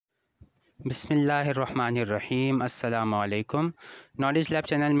बिस्मिल्लाहिर्रहमानिर्रहीम अस्सलाम वालेकुम। नॉलेज लैब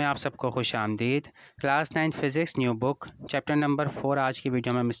चैनल में आप सबको खुश आमदीद। Class 9 physics new book chapter number 4 आज की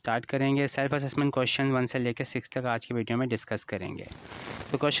वीडियो में हम स्टार्ट करेंगे। सेल्फ असेसमेंट क्वेश्चन 1 से लेकर 6 तक आज की वीडियो में डिस्कस करेंगे।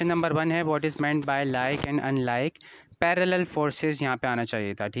 तो क्वेश्चन नंबर 1 है what is meant by like and unlike parallel forces. यहाँ पे आना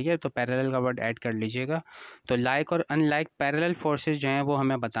चाहिए था, ठीक है। तो पैरेलल का वर्ड ऐड कर लीजिएगा। तो लाइक और अनलाइक पैरेलल फोर्सेस जो हैं वो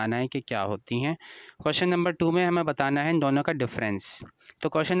हमें बताना है कि क्या होती हैं। क्वेश्चन नंबर 2 में हमें बताना है इन दोनों का डिफरेंस। तो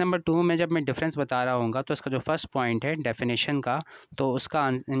क्वेश्चन नंबर 2 में जब मैं डिफरेंस बता रहा हूँगा तो इसका जो फर्स्ट पॉइंट है डेफिनेशन का, तो उसका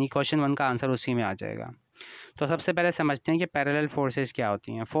यानी क्वेश्चन 1 का आंसर उसी में आ जाएगा। तो सबसे पहले समझते हैं कि पैरेलल फोर्सेस क्या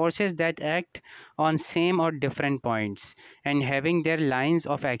होती हैं। Forces that act on same और different points and having their lines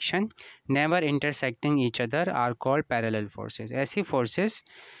of action never intersecting each other are called parallel forces. ऐसी फोर्सेस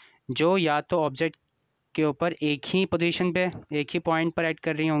जो या तो ऑब्जेक्ट के ऊपर एक ही पोजीशन पे एक ही पॉइंट पर एक्ट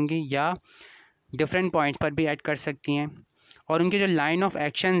कर रही होंगी या डिफरेंट पॉइंट पर भी एक्ट कर सकती हैं, और उनकी जो लाइन ऑफ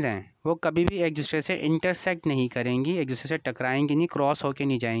एक्शंस हैं वो कभी भी एक दूसरे से इंटरसेक्ट नहीं करेंगी, एक दूसरे से टकराएंगी नहीं, क्रॉस होके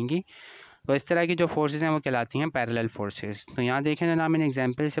नहीं जाएंगी। तो इस तरह की जो फोर्सेस हैं वो कहलाती हैं पैरेलल फोर्सेस। तो यहाँ देखें जनाब, मैंने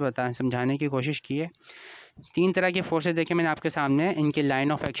एग्जांपल से समझाने की कोशिश की है। 3 तरह की फोर्सेस देखें मैंने आपके सामने, इनकी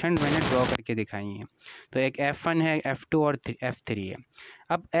लाइन ऑफ एक्शन मैंने ड्रॉ करके दिखाई हैं। तो एक F1 है, F2 और F3 है।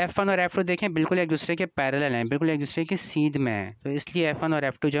 अब F1 और F2 देखें बिल्कुल एक दूसरे के पैरेलल हैं, बिल्कुल एक दूसरे की सीध में हैं, तो इसलिए F1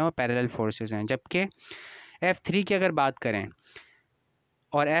 और F2 जो है वो पैरेलल फोर्सेस हैं। जबकि F3 की अगर बात करें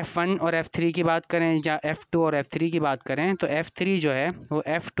और F1 और F3 की बात करें या F2 और F3 की बात करें तो F3 जो है वो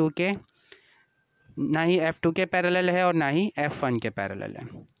F2 के ना ही F2 के पैरेलल है और ना ही F1 के पैरेलल है।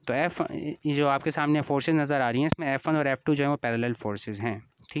 तो ये जो आपके सामने फोर्सेस नज़र आ रही हैं इसमें F1 और F2 जो है वो पैरेलल फोर्सेस हैं,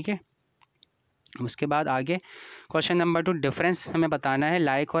 ठीक है। उसके बाद आगे क्वेश्चन नंबर 2 डिफरेंस हमें बताना है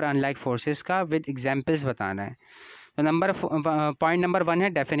लाइक और अनलाइक फोर्सेस का, विद एग्जांपल्स बताना है। तो पॉइंट नंबर 1 है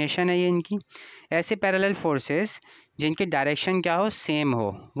डेफिनेशन है ये इनकी। ऐसे पैरेलल फोर्सेस जिनकी डायरेक्शन क्या हो, सेम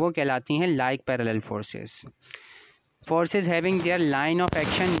हो, वो कहलाती हैं like parallel forces. Forces having their line of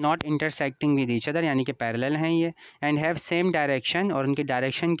action not intersecting with each other, यानी कि पैरेलल हैं ये, एंड हैव सेम डायरेक्शन, और उनकी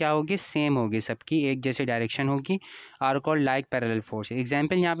डायरेक्शन क्या होगी, सेम होगी, सबकी एक जैसी डायरेक्शन होगी, are called like parallel forces.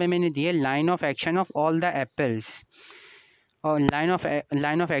 Example यहाँ पे मैंने दिए line of action of all the apples और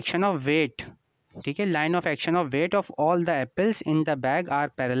line of action of weight, ठीक है। Line of action of weight of all the apples in the bag are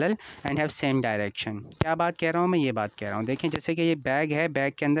parallel and have same direction. क्या बात कह रहा हूँ मैं, ये बात कह रहा हूँ। देखें जैसे कि ये बैग है,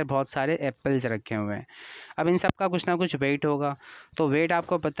 बैग के अंदर बहुत सारे एप्पल्स रखे हुए हैं। अब इन सब का कुछ ना कुछ वेट होगा, तो वेट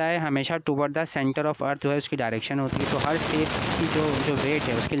आपको पता है हमेशा toward the centre of earth जो है उसकी डायरेक्शन होती है। तो हर सेप की जो वेट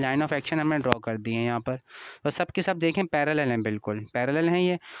है उसकी लाइन ऑफ एक्शन हमने ड्रॉ कर दी है यहाँ पर। तो सब के सब देखें पैरेलल हैं, बिल्कुल पैरेलल हैं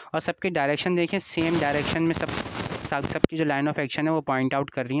ये, और सबकी डायरेक्शन देखें सेम डायरेक्शन में, सबकी जो लाइन ऑफ एक्शन है वो पॉइंट आउट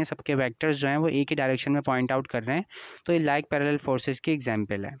कर रही हैं, सबके वेक्टर्स जो हैं वो एक ही डायरेक्शन में पॉइंट आउट कर रहे हैं। तो ये लाइक पैरेलल फोर्सेस की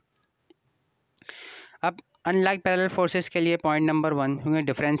एग्जांपल है। अब अनलाइक पैरेलल फोर्सेस के लिए पॉइंट नंबर 1, क्योंकि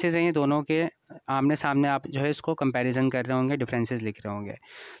डिफरेंसेस हैं ये दोनों के आमने सामने, आप जो है इसको कंपैरिजन कर रहे होंगे, डिफरेंसेस लिख रहे होंगे।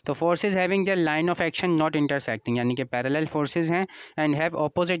 तो forces having their line of action not intersecting, यानी कि पैरेलल फोर्सेस हैं, एंड हैव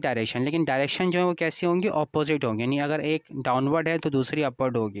ऑपोजिट डायरेक्शन, लेकिन डायरेक्शन जो है वो कैसी होंगी, ऑपोजिट होंगी। यानी अगर एक डाउनवर्ड है तो दूसरी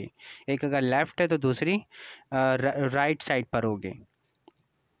अपवर्ड होगी, एक अगर लेफ़्ट है तो दूसरी राइट साइड पर होगी,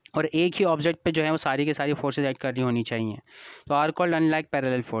 और एक ही ऑब्जेक्ट पे जो है वो सारी की सारी फोर्सेस एक्ट कर रही होनी चाहिए। तो are called unlike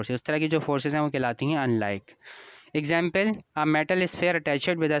parallel forces. इस तरह की जो फोर्सेस हैं वो कहलाती हैं unlike. Example, a metal sphere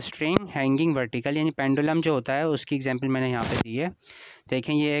attached with a string hanging vertical, यानी पेंडुलम जो होता है उसकी एग्जाम्पल मैंने यहाँ पे दी है।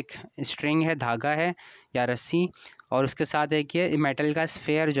 देखें ये एक स्ट्रिंग है, धागा है या रस्सी, और उसके साथ एक ये मेटल का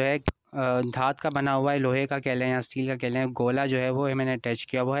स्फीयर जो है, धात का बना हुआ है, लोहे का कह लें या स्टील का कह लें, गोला जो है वो मैंने अटैच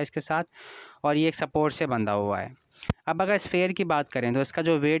किया हुआ है इसके साथ, और ये एक सपोर्ट से बंधा हुआ है। अब अगर स्फीयर की बात करें तो इसका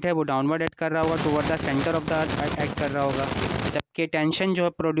जो वेट है वो डाउनवर्ड एक्ट कर रहा होगा, toward the centre of the earth act कर रहा होगा, जबकि टेंशन जो है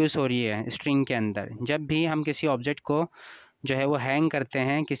प्रोड्यूस हो रही है स्ट्रिंग के अंदर। जब भी हम किसी ऑब्जेक्ट को जो है वो हैंग करते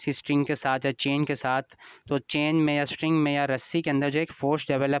हैं किसी स्ट्रिंग के साथ या चेन के साथ, तो चेन में या स्ट्रिंग में या रस्सी के अंदर जो एक फोर्स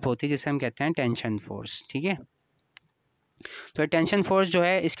डेवलप होती है जिसे हम कहते हैं टेंशन फोर्स, ठीक है। तो टेंशन फोर्स जो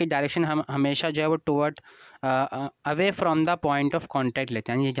है इसकी डायरेक्शन हम हमेशा जो है वो toward away from the point of contact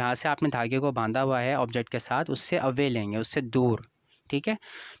लेते हैं, जहाँ से आपने धागे को बांधा हुआ है ऑब्जेक्ट के साथ उससे अवे लेंगे, उससे दूर, ठीक है।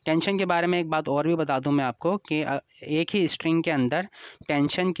 टेंशन के बारे में एक बात और भी बता दूं मैं आपको कि एक ही स्ट्रिंग के अंदर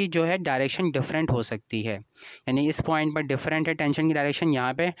टेंशन की जो है डायरेक्शन डिफरेंट हो सकती है, यानी इस पॉइंट पर डिफरेंट है टेंशन की डायरेक्शन,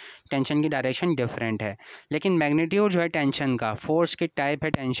 यहाँ पे टेंशन की डायरेक्शन डिफरेंट है, लेकिन मैग्नीट्यूड जो है टेंशन का, फोर्स की टाइप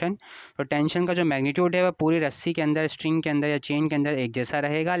है टेंशन, तो टेंशन का जो मैग्नीट्यूड है वह पूरी रस्सी के अंदर, स्ट्रिंग के अंदर या चेन के अंदर एक जैसा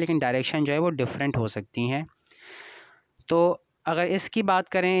रहेगा, लेकिन डायरेक्शन जो है वो डिफरेंट हो सकती हैं। तो अगर इसकी बात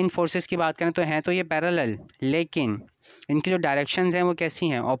करें, इन फोर्सेस की बात करें तो हैं तो ये पैरेलल, लेकिन इनकी जो डायरेक्शंस हैं वो कैसी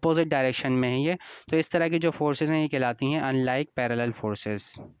हैं, ऑपोजिट डायरेक्शन में है ये। तो इस तरह की जो फोर्सेस हैं ये कहलाती हैं unlike parallel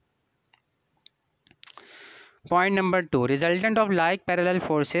forces. Point number 2, resultant of like parallel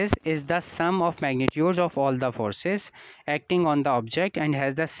forces is the sum of magnitudes of all the forces acting on the object and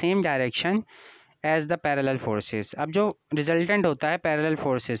has the same direction as the parallel forces। अब जो resultant होता है parallel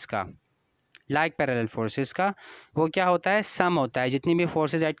forces का, like parallel forces का, वो क्या होता है, सम होता है। जितनी भी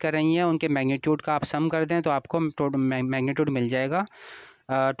फोर्सेस ऐड कर रही हैं उनके मैग्नीट्यूड का आप सम कर दें तो आपको मैग्नीट्यूड मिल जाएगा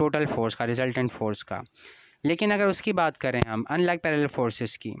टोटल फोर्स का, रिजल्टेंट फोर्स का। लेकिन अगर उसकी बात करें हम अनलाइक पैरेलल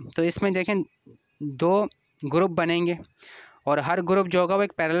फोर्सेस की, तो इसमें देखें दो ग्रुप बनेंगे और हर ग्रुप जो होगा वो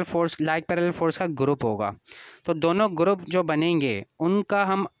एक parallel force, like parallel force का ग्रुप होगा। तो दोनों ग्रुप जो बनेंगे उनका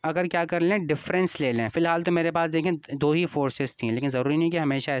हम अगर क्या कर लें, डिफरेंस ले लें। फ़िलहाल तो मेरे पास देखें दो ही फोर्सेस थी, लेकिन ज़रूरी नहीं कि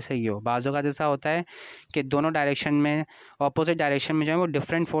हमेशा ऐसा ही हो। बाज़ों का जैसा होता है कि दोनों डायरेक्शन में, अपोजिट डायरेक्शन में जो है वो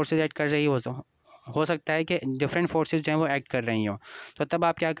डिफरेंट फोर्सेज ऐड कर रही हो सकता है कि डिफरेंट फोर्सेज जो हैं वो ऐड कर रही हो। तो तब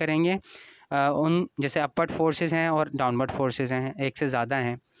आप क्या करेंगे, उन जैसे अपवर्ड फोर्सेस हैं और डाउनवर्ड फोर्सेस हैं, एक से ज़्यादा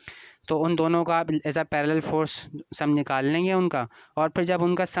हैं, तो उन दोनों का आप एज अ पैरेलल फोर्स सम निकाल लेंगे उनका। और फिर जब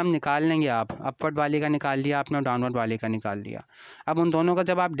उनका सम निकाल लेंगे आप, अपवर्ड वाले का निकाल लिया आपने और डाउनवर्ड वाले का निकाल लिया, अब उन दोनों का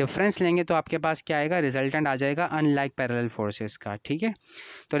जब आप डिफरेंस लेंगे तो आपके पास क्या आएगा, रिजल्टेंट आ जाएगा अनलाइक पैरेलल फोर्सेस का। ठीक है,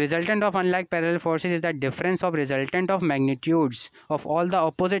 तो resultant of unlike parallel forces is the difference of resultant of magnitudes of all the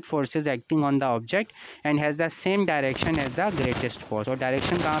opposite forces acting on the object and has the same direction as the greatest force. और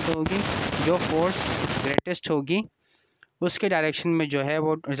direction कहाँ पे होगी, जो force greatest होगी उसके direction में जो है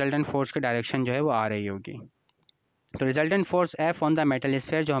वो रिजल्टेंट फोर्स की डायरेक्शन जो है वो आ रही होगी। तो resultant force F on the metal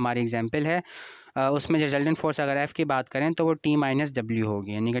sphere जो हमारी एग्जांपल है, उसमें रिजल्टेंट फोर्स अगर एफ़ की बात करें तो वो टी माइनस डब्ल्यू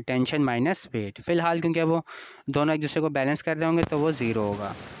होगी, यानी कि टेंशन माइनस वेट। फ़िलहाल क्योंकि वो दोनों एक दूसरे को बैलेंस कर रहे होंगे तो वो ज़ीरो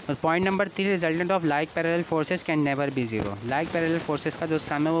होगा। तो point number 3, resultant of like parallel forces can never be zero. Like parallel forces का जो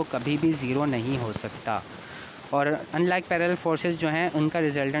सम है वो कभी भी ज़ीरो नहीं हो सकता, और अनलाइक पैरेलल फोर्सेस जो हैं उनका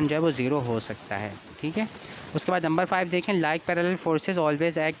रिजल्टेंट जो है वो ज़ीरो हो सकता है। ठीक है, उसके बाद नंबर 5 देखें, like parallel forces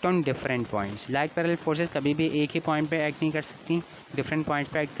always act on different points. Like parallel forces कभी भी एक ही पॉइंट पे एक्ट नहीं कर सकती, डिफरेंट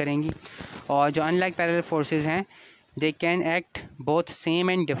पॉइंट्स पे एक्ट करेंगी। और जो अनलाइक पैरेलल फोर्सेस हैं they can act both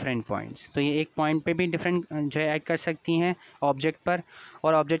same and different points. तो ये एक पॉइंट पे भी डिफरेंट जो है एक्ट कर सकती हैं ऑब्जेक्ट पर,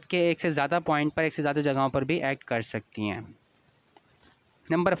 और ऑब्जेक्ट के एक से ज़्यादा पॉइंट पर, एक से ज़्यादा जगहों पर भी एक्ट कर सकती हैं।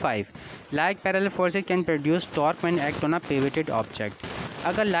 Number 5, like parallel forces can produce torque when act on a pivoted object.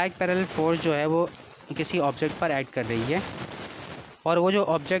 अगर लाइक पैरेलल फोर्स जो है वो किसी ऑब्जेक्ट पर एक्ट कर रही है और वो जो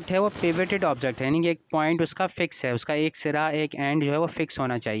ऑब्जेक्ट है वो पिवटेड ऑब्जेक्ट है, यानी कि एक पॉइंट उसका फिक्स है, उसका एक सिरा, एक एंड जो है वो फिक्स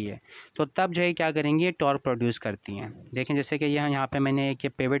होना चाहिए, तो तब जो है क्या करेंगी, ये टॉर्क प्रोड्यूस करती हैं। देखें जैसे कि यहाँ पे मैंने एक ये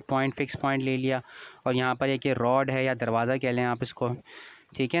पिवट पॉइंट, फिक्स पॉइंट ले लिया, और यहाँ पर एक ये रॉड है या दरवाज़ा कह लें आप इसको,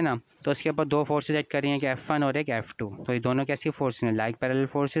 ठीक है ना। तो इसके ऊपर दो फोर्सेज एक्ट कर रही हैं, एक F1 और एक F2। तो ये दोनों कैसी फोर्सेज हैं, लाइक पैरेलल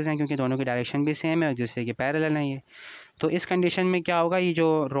फोर्सेज हैं, क्योंकि दोनों की डायरेक्शन भी सेम है, जिससे कि पैरेलल है ये। तो इस कंडीशन में क्या होगा, ये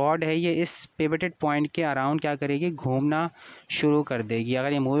जो रॉड है ये इस पिवटेड पॉइंट के अराउंड क्या करेगी, घूमना शुरू कर देगी।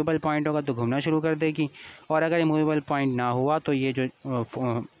 अगर ये मूवेबल पॉइंट होगा तो घूमना शुरू कर देगी, और अगर ये मूवेबल पॉइंट ना हुआ तो ये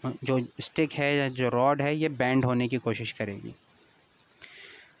जो स्टिक है या जो रॉड है ये बेंड होने की कोशिश करेगी।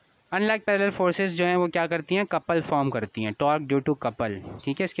 अनलाइक पैरेलल फोर्सेस जो हैं वो क्या करती हैं, कपल फॉर्म करती हैं, टॉर्क ड्यू टू कपल।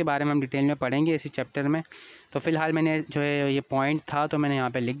 ठीक है, इसके बारे में हम डिटेल में पढ़ेंगे इसी चैप्टर में। तो फिलहाल मैंने जो है ये पॉइंट था तो मैंने यहाँ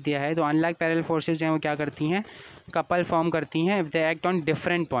पे लिख दिया है। तो अनलाइक पैरेलल फोर्सेस जो हैं वो क्या करती हैं, कपल फॉर्म करती हैं if they act on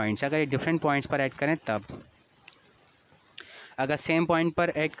different points. अगर ये डिफरेंट पॉइंट्स पर एक्ट करें तब, अगर सेम पॉइंट पर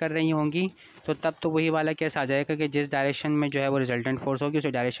एक्ट कर रही होंगी तो तब तो वही वाला केस आ जाएगा कि जिस डायरेक्शन में जो है वो रिजल्टेंट फोर्स होगी उस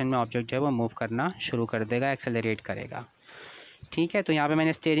डायरेक्शन में ऑब्जेक्ट जो है वो मूव करना शुरू कर देगा, एक्सेलरेट करेगा। ठीक है, तो यहाँ पे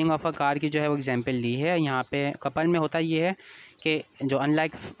मैंने स्टीयरिंग ऑफ अ कार की जो है वो एग्जांपल ली है। यहाँ पे कपल में होता ये है कि जो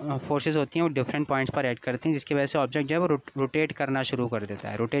अनलाइक फोर्सेस होती हैं वो डिफरेंट पॉइंट्स पर एक्ट करती हैं, जिसकी वजह से ऑब्जेक्ट जो है वो रोटेट करना शुरू कर देता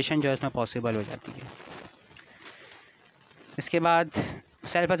है, रोटेशन जो है उसमें पॉसिबल हो जाती है। इसके बाद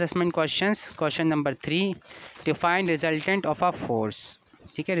self assessment questions. Question number 3, define resultant of a force.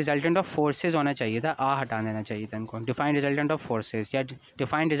 ठीक है, रिजल्टेंट ऑफ फोर्सेज होना चाहिए था, हटा देना चाहिए था इनको। डिफाइन रिजल्टेंट ऑफ फोर्सेज या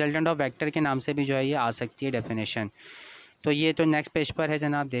डिफाइन रिजल्टेंट ऑफ वेक्टर के नाम से भी जो है ये आ सकती है डेफिनेशन। तो ये तो नेक्स्ट पेज पर है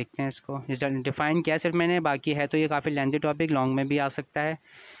जनाब, देखते हैं इसको। रिजल्ट डिफाइन किया सिर्फ मैंने, बाकी है तो ये काफ़ी लेंथी टॉपिक, लॉन्ग में भी आ सकता है।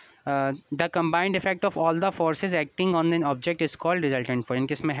 The combined effect of all the forces acting on an object is called resultant force.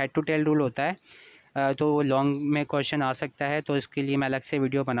 इनके इसमें हेड टू टेल रूल होता है, तो लॉन्ग में क्वेश्चन आ सकता है, तो इसके लिए मैं अलग से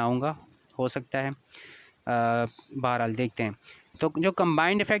वीडियो बनाऊँगा, हो सकता है। बहरहाल देखते हैं। तो जो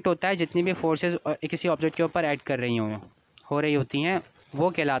कंबाइंड इफेक्ट होता है, जितनी भी फोर्सेज किसी ऑब्जेक्ट के ऊपर ऐड कर रही हो रही होती हैं, वो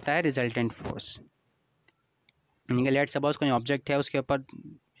कहलाता है रिजल्टेंट फोर्स। यानी कि लेट सपोज कोई ऑब्जेक्ट है उसके ऊपर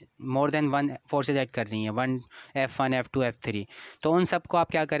more than one forces add कर रही हैं, F1 F2 F3, तो उन सब को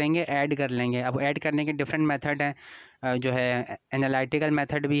आप क्या करेंगे, ऐड कर लेंगे। अब ऐड करने के डिफरेंट मेथड हैं, जो है एनालिटिकल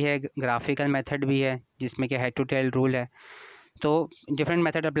मेथड भी है, ग्राफिकल मेथड भी है, जिसमें कि हेड टू टेल रूल है। तो डिफरेंट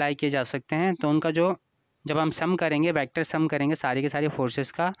मेथड अप्लाई किए जा सकते हैं। तो उनका जो जब हम सम करेंगे, वेक्टर सम करेंगे सारी के सारी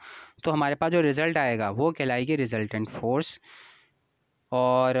फोर्सेस का, तो हमारे पास जो रिज़ल्ट आएगा वो कहलाएगी रिजल्टेंट फोर्स,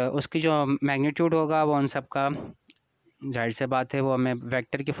 और उसकी जो मैग्नीट्यूड होगा वो उन सब का जाहिर से बात है वो हमें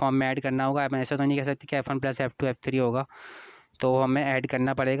वेक्टर की फॉर्म में ऐड करना होगा। हम ऐसा तो नहीं कह सकते कि F1 + F2 F3 होगा, तो हमें ऐड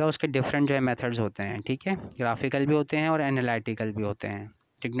करना पड़ेगा। उसके डिफरेंट जो है मेथड्स होते हैं, ठीक है, ग्राफिकल भी होते हैं और एनालिटिकल भी होते हैं।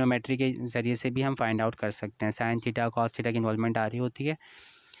 ट्रिग्नोमेट्री के ज़रिए से भी हम फाइंड आउट कर सकते हैं, साइन थीटा कॉस थीटा की इन्वॉल्वमेंट आ रही होती है।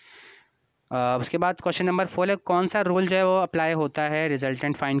 उसके बाद क्वेश्चन नंबर 4 है, कौन सा रूल जो है वो अप्लाई होता है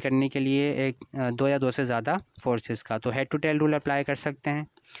रिजल्टेंट फाइंड करने के लिए एक दो या दो से ज़्यादा फोर्सेस का। तो head to tell rule apply कर सकते हैं,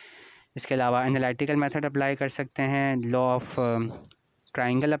 इसके अलावा एनालिटिकल मेथड अप्लाई कर सकते हैं, लॉ ऑफ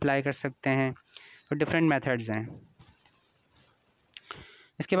ट्राइंगल अप्लाई कर सकते हैं। तो डिफरेंट मेथड्स हैं।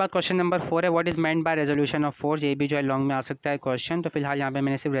 इसके बाद क्वेश्चन नंबर 4 है, what is meant by resolution of force. ये भी जो है लॉन्ग में आ सकता है क्वेश्चन, तो फिलहाल यहाँ पे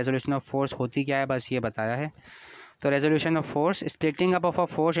मैंने सिर्फ रेजोल्यूशन ऑफ फोर्स होती क्या है बस ये बताया है। तो resolution of force, splitting up of a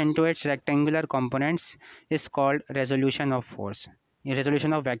force into its rectangular components is called resolution of force. ये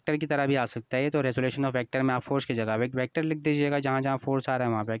रेजोल्यूशन ऑफ वेक्टर की तरह भी आ सकता है। तो रेजोल्यूशन ऑफ वेक्टर में आप फोर्स की जगह वेक्टर लिख दीजिएगा, जहाँ जहाँ फोर्स आ रहा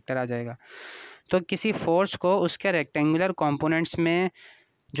है वहाँ वेक्टर आ जाएगा। तो किसी फोर्स को उसके रेक्टेंगुलर कंपोनेंट्स में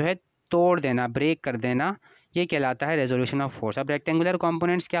जो है तोड़ देना, ब्रेक कर देना, ये कहलाता है रेजोल्यूशन ऑफ फोर्स। अब रेक्टेंगुलर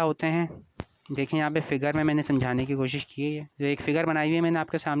कंपोनेंट्स क्या होते हैं, देखिए यहाँ पे फिगर में मैंने समझाने की कोशिश की है। जो एक फ़िगर बनाई हुई है मैंने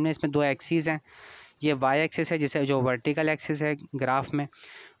आपके सामने, इसमें दो एक्सिस हैं। ये वाई एक्सिस है जिसे जो वर्टिकल एक्सिस है ग्राफ में,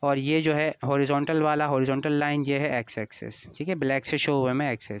 और ये जो है हॉरिजॉन्टल वाला हॉरिजॉन्टल लाइन ये है एक्स एक्सिस, ठीक है, ब्लैक से शो हुए में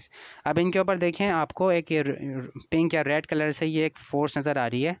एक्सिस। अब इनके ऊपर देखें, आपको एक पिंक या रेड कलर से ये एक फोर्स नज़र आ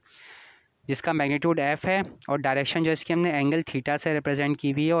रही है जिसका मैग्नीट्यूड F है, और डायरेक्शन जो इसकी हमने एंगल थीटा से रिप्रेजेंट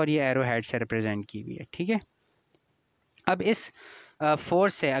की हुई है, और ये एरो हेड से रिप्रेजेंट की हुई है, ठीक है। अब इस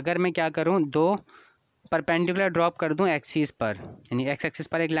फोर्स से अगर मैं क्या करूं, दो परपेंडिकुलर ड्रॉप कर दूं एक्सिस पर, यानी एक्स एक्सिस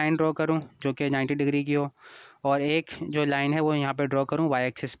पर एक लाइन ड्रॉ करूं जो कि 90 डिग्री की हो, और एक जो लाइन है वो यहाँ पे ड्रॉ करूँ वाई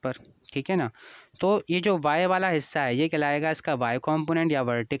एक्सिस पर, ठीक है ना। तो ये जो वाई वाला हिस्सा है ये कहलाएगा इसका वाई कंपोनेंट या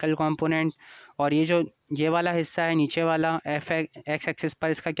वर्टिकल कंपोनेंट, और ये जो ये वाला हिस्सा है नीचे वाला एक्स एक्सिस पर,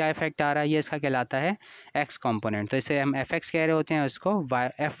 इसका क्या इफेक्ट आ रहा है, ये इसका कहलाता है एक्स कंपोनेंट। तो इसे हम एफ एक्स कह रहे होते हैं, इसको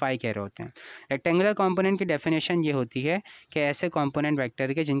एफ वाई कह रहे होते हैं। रेक्टेंगुलर कंपोनेंट की डेफिनेशन ये होती है कि ऐसे कंपोनेंट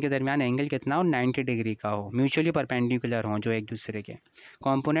वेक्टर के जिनके दरमियान एंगल कितना हो, 90 डिग्री का हो, म्यूचुअली परपेंडिकुलर हों जो एक दूसरे के।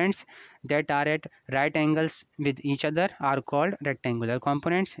 Components that are eight right angles with each other are called rectangular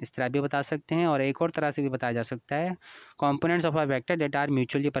components. इस तरह भी बता सकते हैं, और एक और तरह से भी बताया जा सकता है, components of a vector that are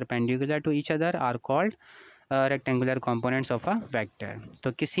mutually perpendicular to each other are called rectangular components of a vector.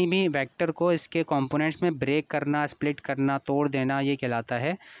 तो किसी भी वेक्टर को इसके कंपोनेंट्स में ब्रेक करना, स्प्लिट करना, तोड़ देना, ये कहलाता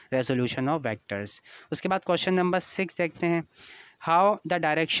है रेजोल्यूशन ऑफ वेक्टर्स। उसके बाद क्वेश्चन नंबर 6 देखते हैं, how the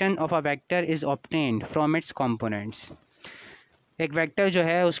direction of a vector is obtained from its components. एक वेक्टर जो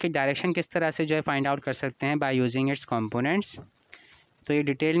है उसकी डायरेक्शन किस तरह से जो है फाइंड आउट कर सकते हैं बाय यूजिंग इट्स कंपोनेंट्स। तो ये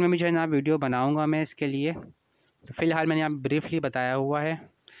डिटेल में भी जो है ना वीडियो बनाऊंगा मैं इसके लिए, तो फिलहाल मैंने यहाँ ब्रीफली बताया हुआ है।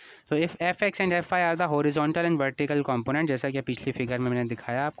 तो if F x and F I R the horizontal and vertical component, जैसा कि पिछली फिगर में मैंने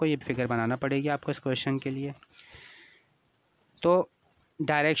दिखाया आपको, ये फिगर बनाना पड़ेगी आपको इस क्वेश्चन के लिए। तो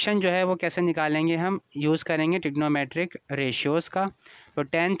डायरेक्शन जो है वो कैसे निकालेंगे, हम यूज़ करेंगे ट्रिग्नोमेट्रिक रेशियोज़ का। तो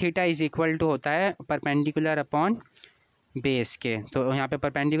tan theta is equal to होता है परपेंडिकुलर अपॉन बेस के। तो यहाँ पे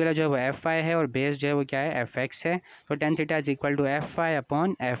परपेंडिकुलर जो है वो एफ आई है, और बेस जो है वो क्या है, एफ एक्स है। तो tan theta is equal to F I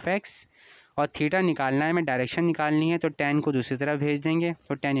upon F x, और थीटा निकालना है, हमें डायरेक्शन निकालनी है, तो tan को दूसरी तरफ भेज देंगे,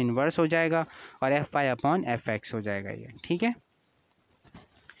 तो tan इन्वर्स हो जाएगा, और F I upon F x हो जाएगा ये, ठीक है।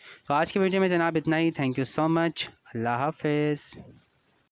 तो आज की वीडियो में जनाब इतना ही। Thank you so much. अल्लाह हाफिज़।